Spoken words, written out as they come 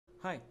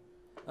Hi,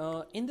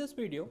 in this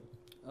video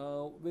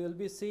we will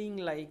be seeing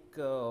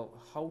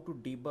how to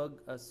debug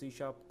a C#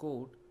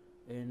 code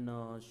in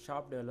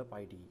SharpDevelop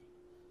IDE.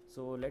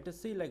 So let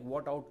us see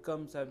what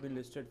outcomes have been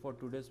listed for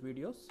today's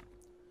videos.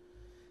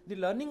 The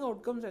learning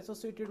outcomes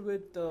associated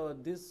with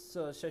this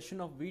session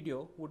of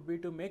video would be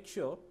to make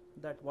sure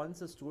that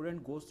once a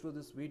student goes through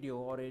this video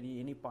or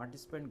any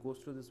participant goes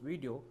through this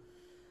video,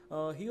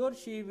 he or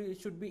she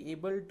should be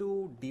able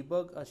to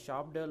debug a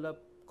SharpDevelop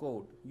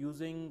code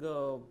using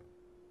a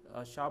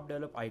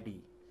SharpDevelop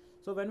IDE.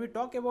 So when we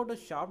talk about a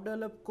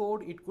SharpDevelop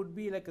code, it could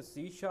be like a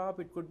C#,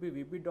 it could be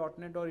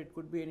VB.NET, or it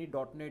could be any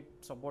 .NET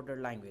supported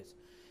language.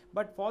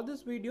 But for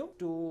this video,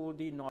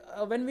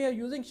 when we are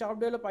using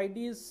SharpDevelop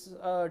IDE's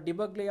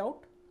debug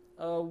layout,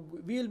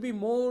 we will be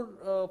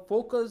more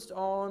focused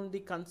on the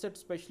concept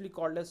specially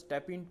called as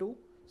step into,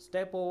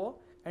 step over,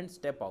 and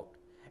step out.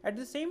 At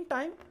the same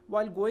time,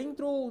 while going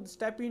through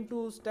step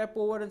into, step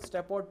over, and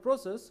step out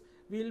process,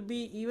 we will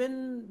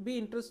be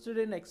interested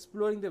in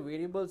exploring the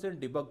variables in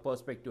debug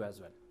perspective as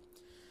well.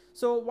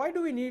 So why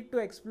do we need to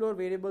explore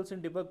variables in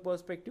debug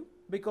perspective?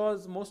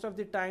 Because most of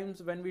the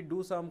times when we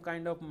do some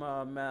kind of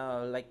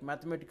like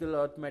mathematical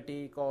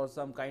arithmetic or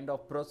some kind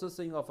of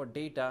processing of a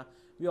data,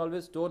 we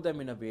always store them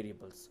in a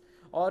variables,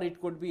 or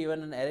it could be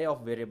even an array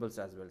of variables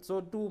as well.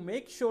 So to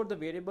make sure the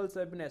variables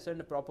have been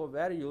assigned proper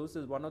values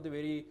is one of the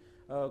very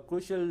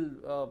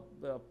crucial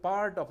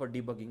part of a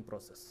debugging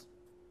process.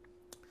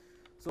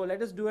 So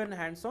let us do an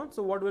hands-on.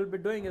 So what we'll be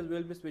doing is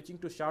we'll be switching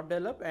to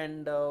SharpDevelop,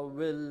 and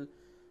we'll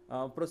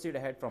proceed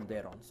ahead from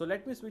there on. So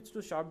let me switch to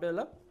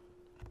SharpDevelop.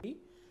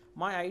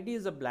 My ID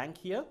is a blank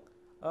here.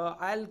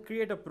 I'll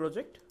create a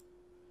project,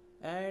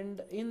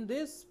 and in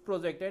this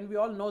project, and we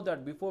all know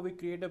that before we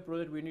create a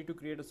project we need to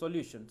create a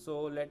solution.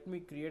 So let me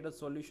create a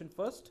solution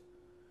first,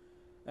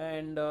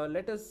 and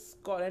let us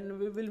call, and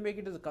we will make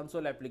it as a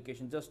console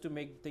application just to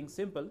make things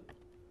simple,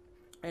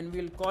 and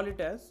we'll call it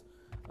as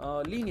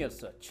linear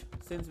search,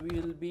 since we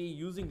will be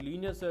using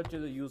linear search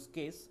as a use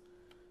case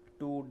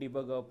to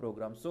debug our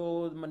program.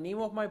 So the name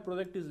of my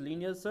project is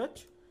linear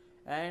search,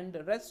 and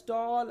rest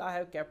all I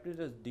have kept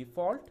it as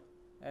default,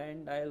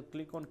 and I'll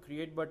click on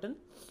create button.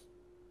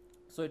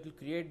 So it will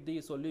create the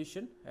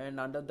solution, and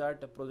under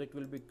that a project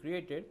will be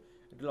created.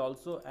 It will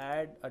also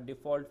add a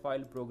default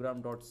file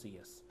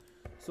program.cs.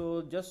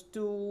 So just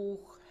to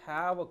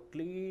have a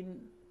clean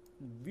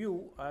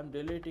view, I'm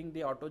deleting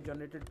the auto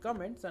generated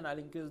comments, and I'll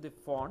increase the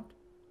font.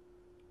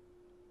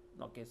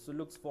 Okay, so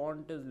looks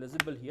font is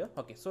legible here.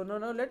 Okay, so now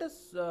let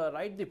us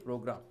write the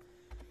program,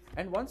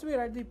 and once we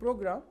write the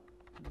program,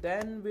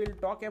 then we'll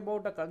talk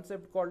about a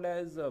concept called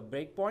as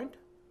breakpoint.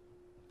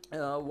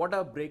 What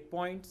are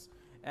breakpoints,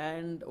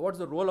 and what's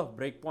the role of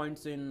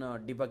breakpoints in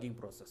debugging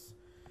process?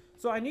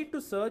 So I need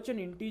to search an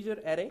integer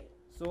array.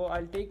 So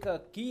I'll take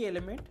a key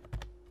element.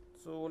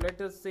 So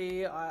let us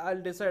say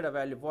I'll decide a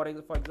value. For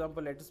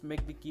example, let us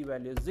make the key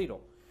value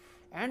 0,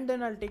 and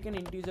then I'll take an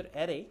integer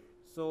array.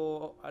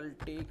 So I'll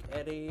take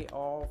array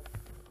of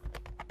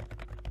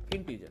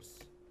integers,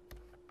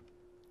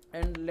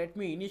 and let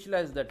me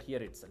initialize that here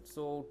itself.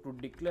 So to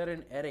declare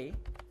an array,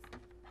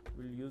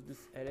 we'll use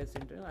this array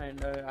syntax,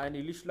 and I'll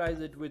initialize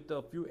it with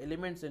a few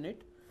elements in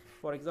it.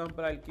 For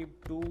example, I'll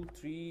keep 2,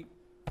 3,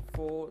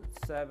 4,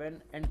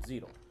 7, and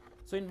 0.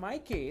 So in my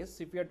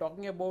case, if we are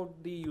talking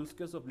about the use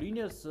case of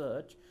linear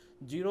search,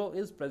 0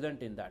 is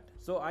present in that.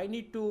 So I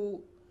need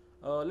to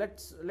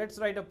let's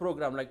write a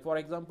program. Like for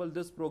example,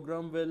 this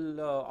program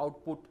will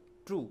output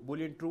true,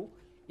 boolean true,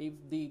 if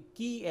the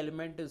key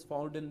element is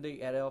found in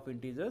the array of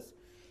integers.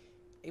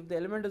 If the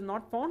element is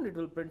not found, it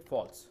will print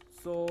false.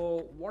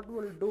 So what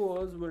we'll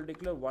do is we'll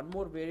declare one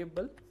more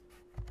variable,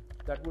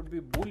 that would be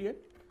boolean.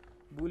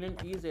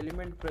 Boolean is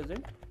element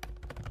present.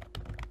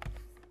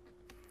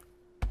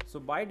 So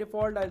by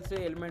default I'll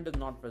say element is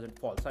not present,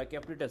 false. I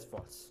kept it as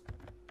false.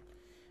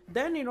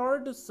 Then in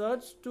order to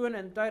search to an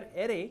entire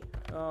array,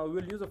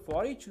 we'll use a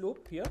for each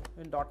loop here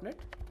in .NET.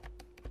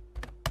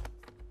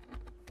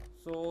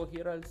 So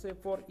here I'll say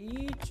for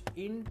each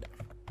int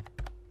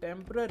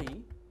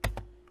temporary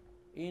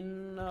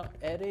in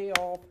array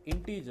of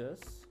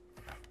integers,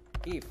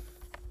 if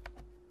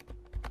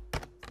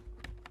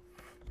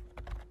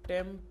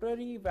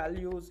temporary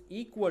values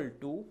equal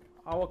to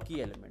our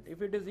key element.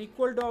 If it is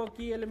equal to our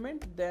key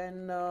element,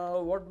 then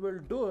what we'll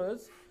do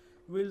is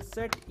we'll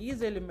set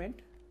isElement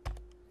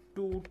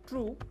to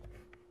true,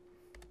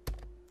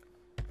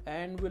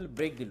 and we'll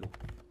break the loop.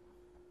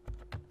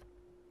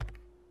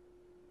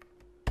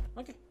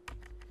 Okay,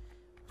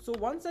 so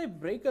once I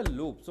break a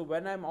loop, so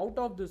when I'm out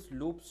of this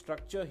loop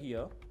structure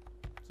here,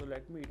 so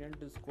let me indent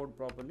this code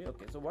properly.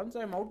 Okay, so once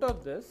I'm out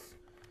of this,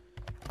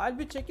 I'll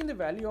be checking the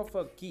value of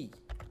a key.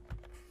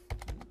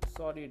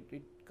 Sorry,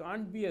 it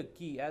can't be a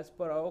key. As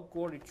per our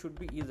code, it should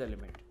be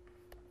isElement.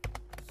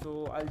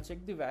 So I'll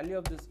check the value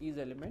of this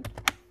isElement.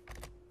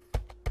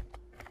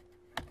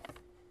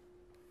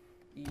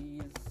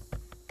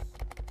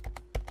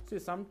 See,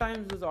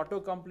 sometimes this auto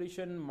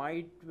completion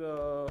might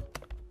so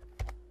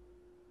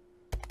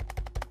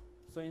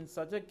in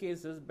such a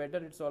cases, better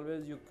it's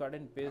always you cut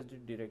and paste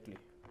it directly.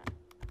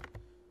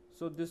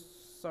 So this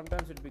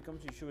sometimes it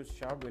becomes issue with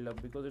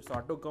SharpDevelop because its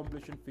auto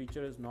completion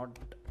feature is not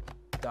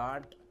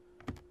that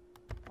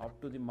up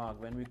to the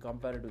mark when we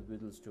compare it with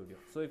Visual Studio.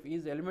 So if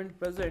is element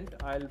present,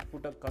 I'll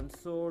put a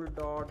console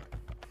dot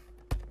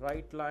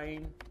write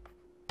line.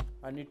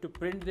 I need to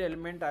print the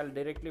element. I'll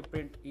directly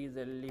print is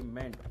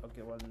element.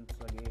 Okay, once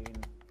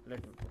again,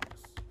 let me put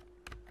this.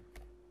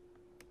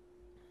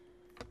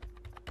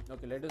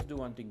 Okay, let us do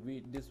one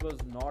thing. This was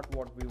not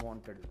what we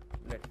wanted.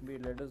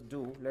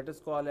 Let us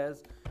call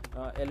as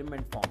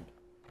element found.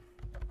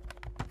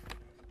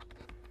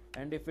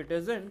 And if it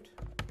isn't,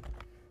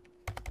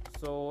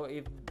 so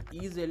if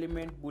is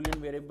element boolean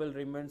variable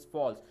remains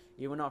false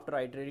even after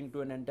iterating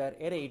to an entire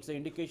array, it's an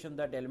indication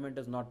that element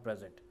is not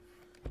present.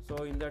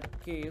 So in that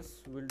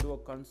case, we'll do a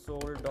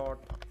console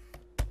dot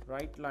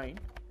write line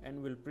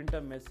and we'll print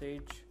a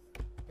message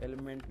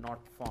element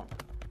not found.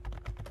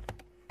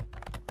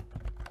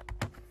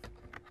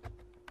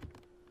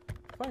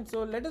 Fine,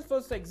 so let us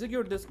first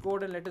execute this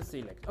code and let us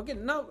select. Okay,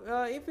 now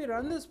if we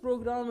run this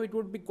program, it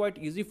would be quite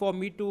easy for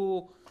me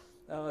to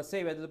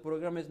say whether the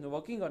program is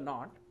working or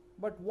not.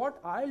 But what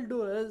I'll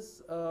do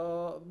is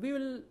we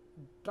will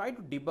try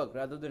to debug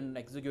rather than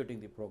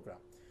executing the program.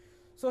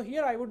 So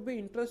here I would be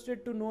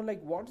interested to know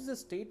like what is the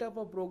state of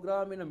a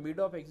program in the mid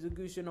of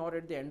execution or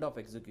at the end of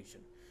execution.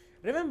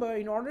 Remember,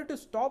 in order to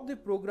stop the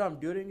program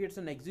during its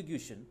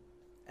execution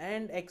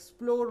and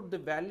explore the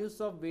values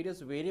of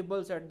various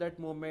variables at that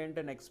moment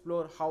and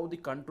explore how the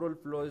control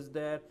flow is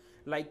there,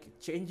 like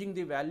changing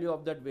the value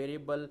of that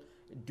variable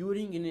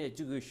during in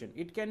execution,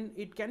 it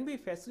can be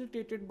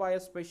facilitated by a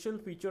special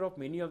feature of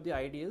many of the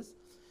IDEs.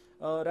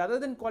 Rather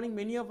than calling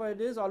many of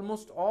IDEs,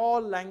 almost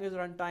all language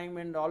runtime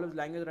and all of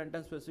language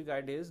runtime specific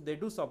IDEs, they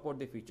do support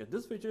the feature.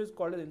 This feature is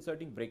called as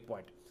inserting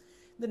breakpoint.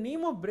 The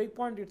name of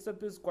breakpoint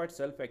itself is quite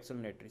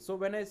self-explanatory. So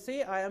when I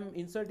say I am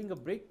inserting a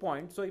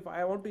breakpoint, so if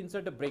I want to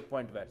insert a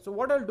breakpoint where, so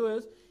what I'll do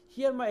is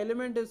here my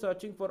element is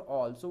searching for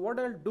all. So what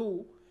I'll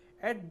do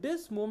at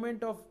this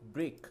moment of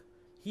break,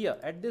 here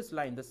at this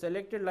line, the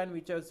selected line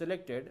which I have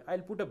selected, I'll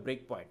put a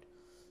breakpoint.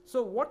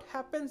 So what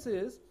happens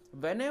is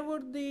whenever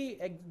the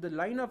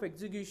line of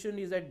execution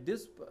is at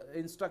this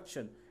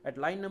instruction at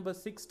line number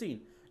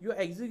 16, your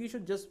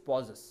execution just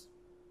pauses,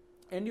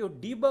 and your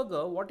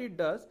debugger, what it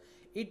does,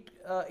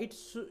 it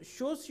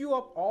shows you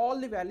up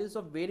all the values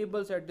of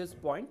variables at this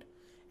point,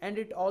 and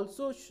it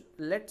also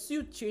lets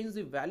you change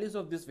the values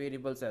of these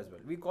variables as well.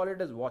 We call it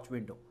as watch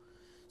window.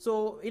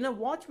 So in a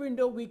watch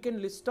window, we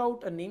can list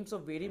out names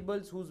of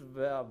variables whose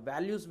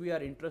values we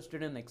are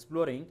interested in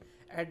exploring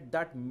at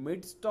that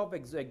midst of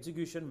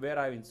execution where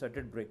I have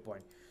inserted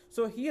breakpoint.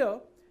 So here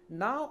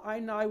now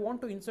I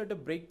want to insert a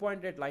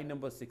breakpoint at line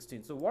number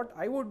 16. So what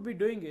I would be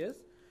doing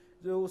is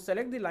to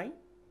select the line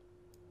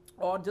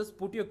or just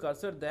put your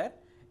cursor there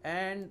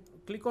and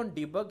click on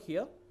debug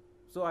here.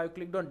 So I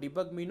clicked on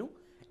debug menu,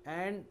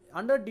 and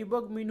under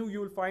debug menu you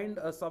will find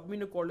a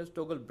submenu called as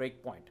toggle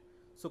breakpoint.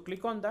 So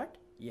click on that.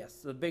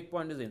 Yes, the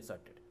breakpoint is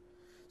inserted.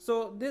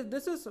 So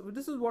this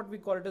is what we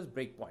call it as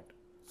breakpoint.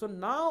 So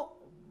now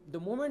the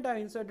moment I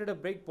inserted a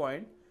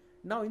breakpoint,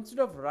 now instead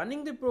of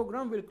running the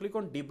program, we'll click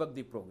on debug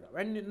the program,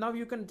 and now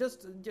you can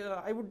just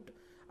I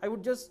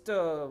would just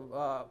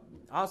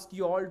ask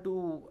you all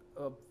to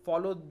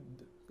follow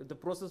the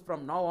process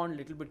from now on a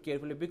little bit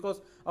carefully,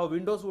 because our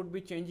windows would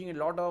be changing, a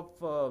lot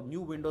of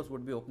new windows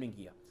would be opening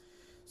here.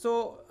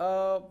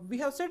 So we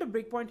have set a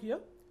breakpoint here.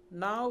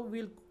 Now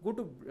we'll go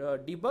to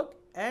debug,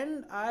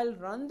 and I'll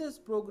run this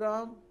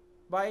program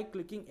by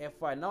clicking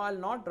F5. Now I'll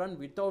not run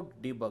without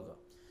debugger.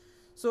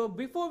 So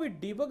before we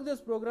debug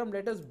this program,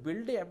 let us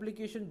build the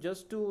application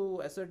just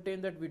to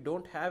ascertain that we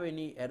don't have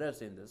any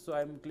errors in this. So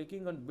I'm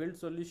clicking on build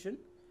solution.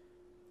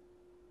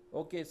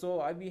 Okay,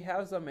 so we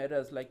have some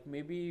errors, like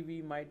maybe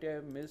we might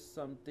have missed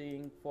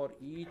something for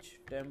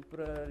each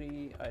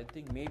temporary. I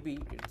think maybe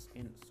it's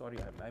in, sorry,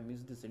 I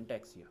missed the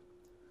syntax here.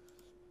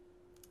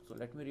 So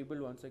let me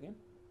rebuild once again.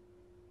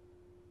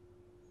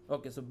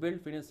 Okay, so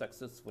build finished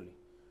successfully.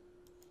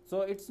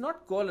 So it's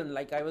not colon,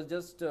 like I was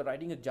just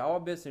writing a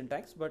Java based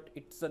syntax, but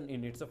it's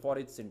a for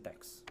each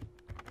syntax.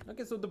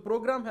 Okay, so the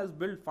program has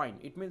built fine.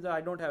 It means that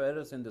I don't have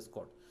errors in this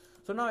code.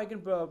 So now I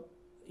can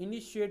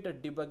initiate a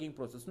debugging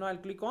process. Now I'll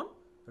click on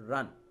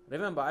run.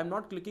 Remember, I'm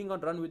not clicking on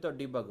run without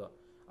debugger.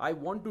 I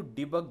want to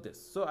debug this.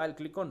 So I'll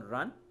click on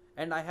run,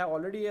 and I have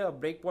already a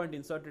breakpoint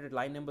inserted at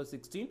line number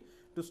 16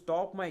 to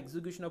stop my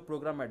execution of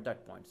program at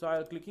that point. So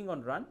I'll clicking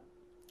on run.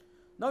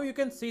 Now you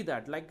can see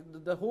that like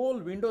the whole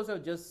windows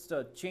have just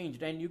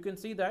changed, and you can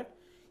see that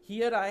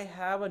here I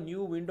have a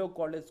new window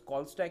called as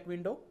call stack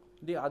window.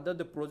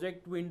 The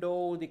project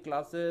window, the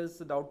classes,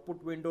 the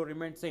output window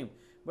remained same,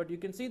 but you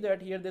can see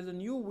that here there's a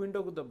new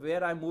window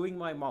where I'm moving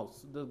my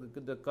mouse,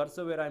 the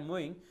cursor where I'm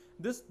moving.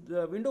 This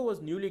window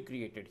was newly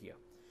created here.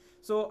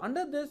 So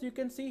under this you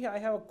can see I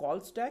have a call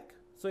stack.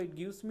 So it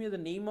gives me the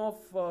name of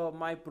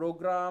my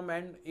program,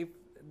 and if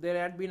there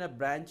had been a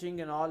branching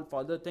and all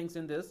further things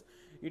in this,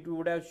 it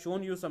would have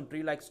shown you some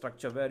tree like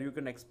structure where you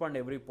can expand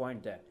every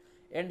point there.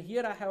 And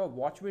here I have a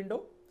watch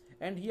window,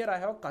 and here I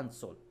have a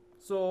console.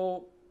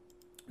 So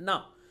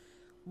now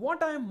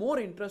what I am more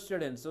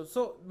interested in.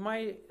 So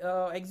my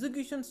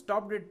execution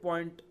stopped at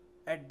point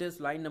at this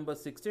line number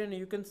 16, and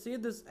you can see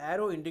this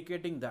arrow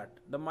indicating that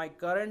my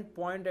current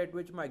point at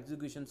which my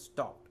execution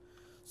stopped.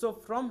 So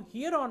from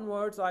here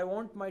onwards, I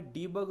want my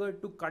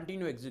debugger to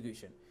continue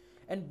execution.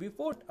 And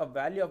before a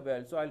value of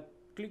well, so I'll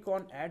click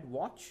on add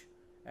watch,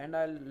 and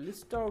I'll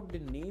list out the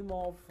name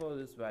of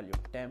this value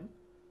temp.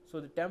 So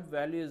the temp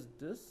value is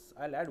this.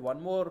 I'll add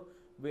one more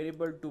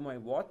variable to my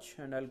watch,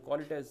 and I'll call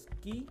it as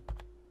key.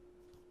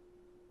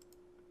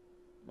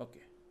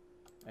 Okay,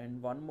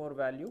 and one more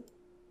value,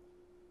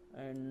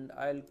 and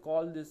I'll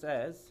call this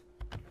as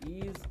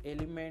is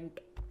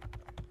element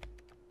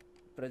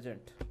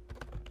present.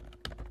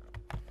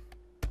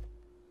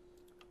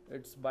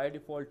 It's by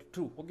default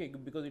true, okay,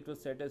 because it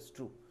was set as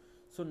true.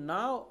 So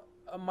now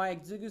my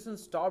execution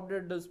stopped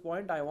at this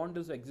point. I want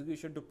this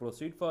execution to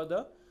proceed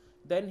further.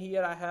 Then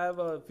here I have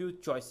a few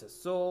choices.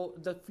 So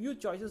the few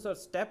choices are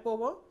step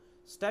over,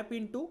 step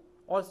into,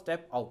 or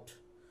step out.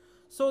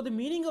 So the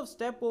meaning of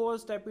step over,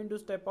 step into,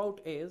 step out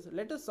is,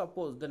 let us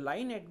suppose the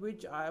line at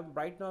which I am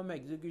right now my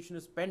execution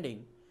is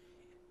pending,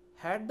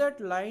 had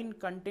that line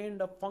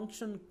contained a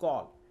function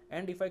call,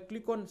 and if I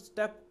click on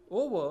step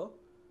over,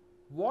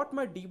 what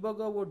my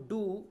debugger would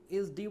do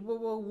is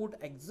debugger would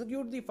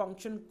execute the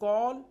function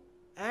call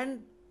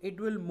and it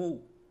will move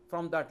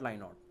from that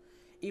line on.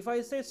 If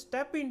I say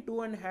step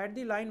into and had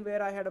the line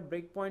where I had a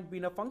breakpoint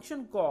been a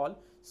function call,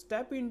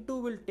 step into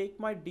will take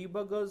my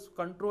debugger's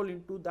control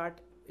into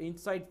that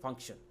inside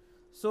function.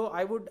 So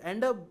I would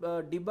end up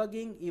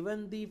debugging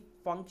even the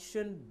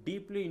function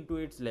deeply into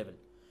its level.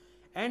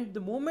 And the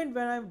moment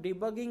when I'm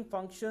debugging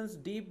functions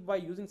deep by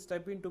using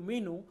step into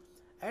menu,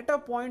 at a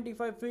point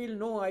if I feel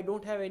no, I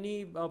don't have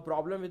any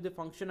problem with the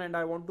function and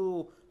I want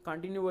to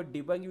continue with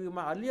debugging with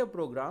my earlier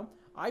program,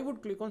 I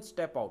would click on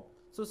step out.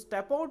 So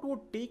step out would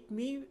take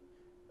me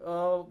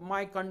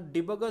my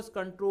debugger's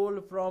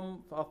control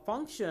from a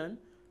function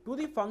to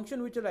the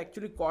function which will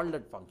actually call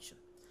that function.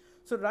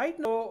 So right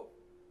now,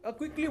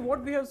 quickly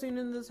what we have seen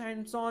in this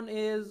hands-on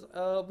is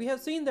we have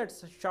seen that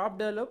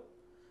SharpDevelop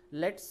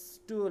lets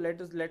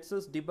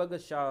us debug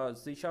a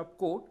C#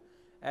 code.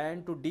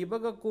 And to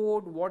debug a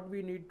code, what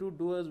we need to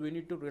do is we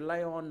need to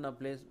rely on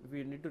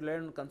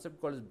a concept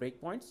called as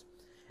breakpoints.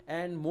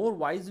 And more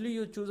wisely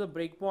you choose a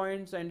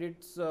breakpoints and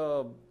its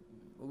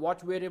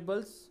watch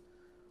variables,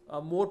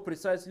 more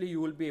precisely you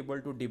will be able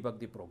to debug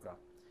the program.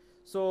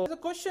 So the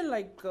question,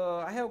 like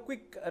I have a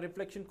quick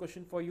reflection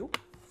question for you.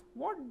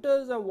 What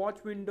does a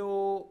watch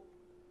window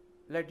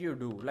let you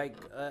do? Like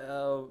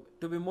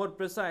to be more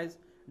precise,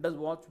 does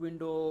watch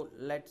window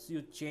lets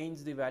you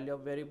change the value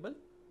of variable?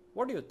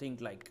 What do you think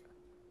like?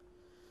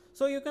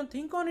 So you can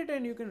think on it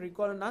and you can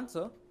recall an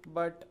answer,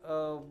 but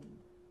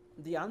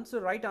the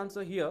right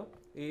answer here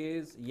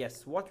is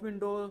yes. Watch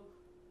window,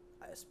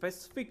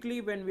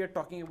 specifically when we are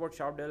talking about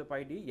SharpDevelop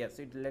ID, yes,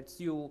 it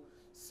lets you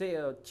say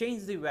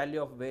change the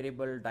value of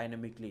variable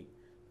dynamically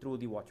through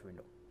the watch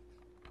window.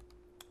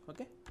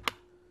 Okay.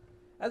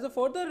 As a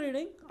further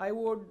reading, I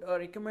would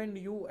recommend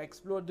you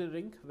explore the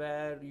link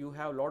where you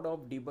have a lot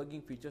of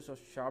debugging features of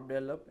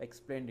SharpDevelop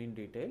explained in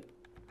detail.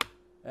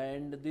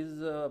 And this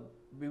is a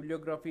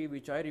bibliography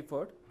which I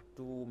referred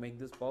to make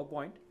this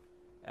PowerPoint.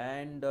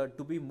 And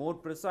to be more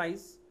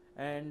precise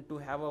and to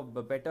have a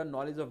better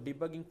knowledge of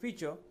debugging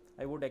feature,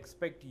 I would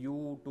expect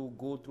you to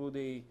go through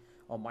the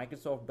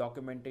Microsoft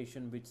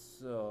documentation, which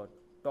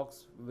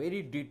talks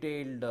very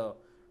detailed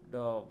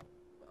the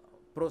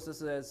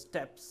processes,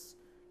 steps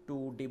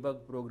to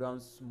debug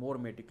programs more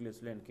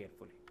meticulously and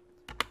carefully.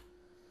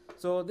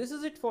 So this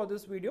is it for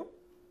this video,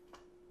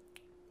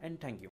 and thank you.